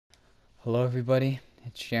Hello everybody,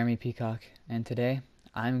 it's Jeremy Peacock, and today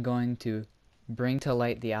I'm going to bring to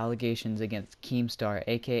light the allegations against Keemstar,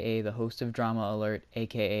 aka the host of Drama Alert,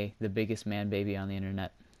 aka the biggest man baby on the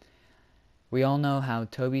internet. We all know how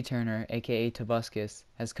Toby Turner, aka Tobuscus,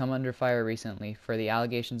 has come under fire recently for the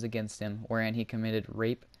allegations against him wherein he committed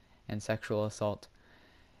rape and sexual assault.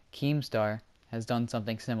 Keemstar has done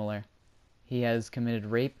something similar. He has committed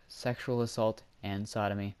rape, sexual assault, and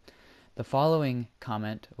sodomy. The following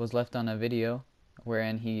comment was left on a video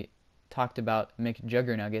wherein he talked about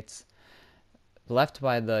McJuggernuggets, left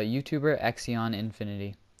by the YouTuber Exion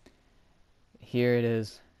Infinity. Here it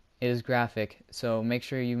is. It is graphic, so make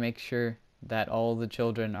sure that all the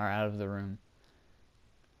children are out of the room.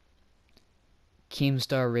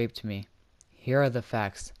 Keemstar raped me. Here are the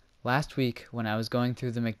facts. Last week, when I was going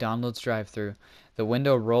through the McDonald's drive-thru, the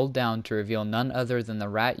window rolled down to reveal none other than the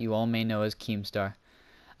rat you all may know as Keemstar.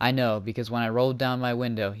 I know, because when I rolled down my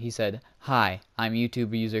window, he said, "Hi, I'm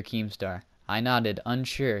YouTube user Keemstar." I nodded,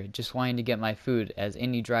 unsure, just wanting to get my food as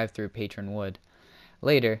any drive-thru patron would.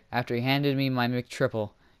 Later, after he handed me my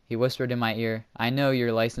McTriple, he whispered in my ear, "I know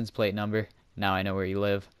your license plate number. Now I know where you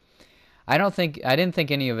live." I didn't think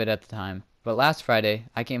any of it at the time, but last Friday,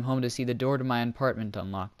 I came home to see the door to my apartment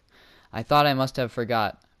unlocked. I thought I must have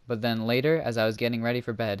forgot, but then later, as I was getting ready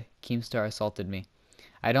for bed, Keemstar assaulted me.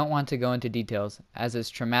 I don't want to go into details, as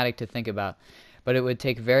it's traumatic to think about, but it would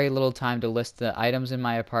take very little time to list the items in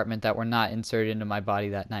my apartment that were not inserted into my body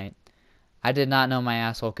that night. I did not know my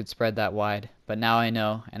asshole could spread that wide, but now I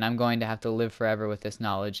know, and I'm going to have to live forever with this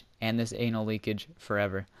knowledge, and this anal leakage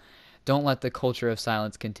forever. Don't let the culture of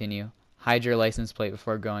silence continue. Hide your license plate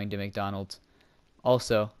before going to McDonald's.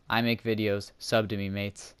 Also, I make videos. Sub to me,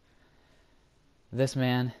 mates. This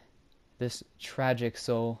man, this tragic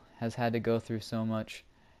soul, has had to go through so much.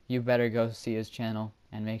 You better go see his channel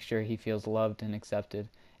and make sure he feels loved and accepted,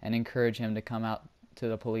 and encourage him to come out to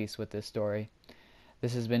the police with this story.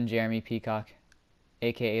 This has been Jeremy Peacock,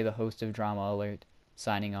 aka the host of Drama Alert,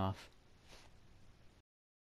 signing off.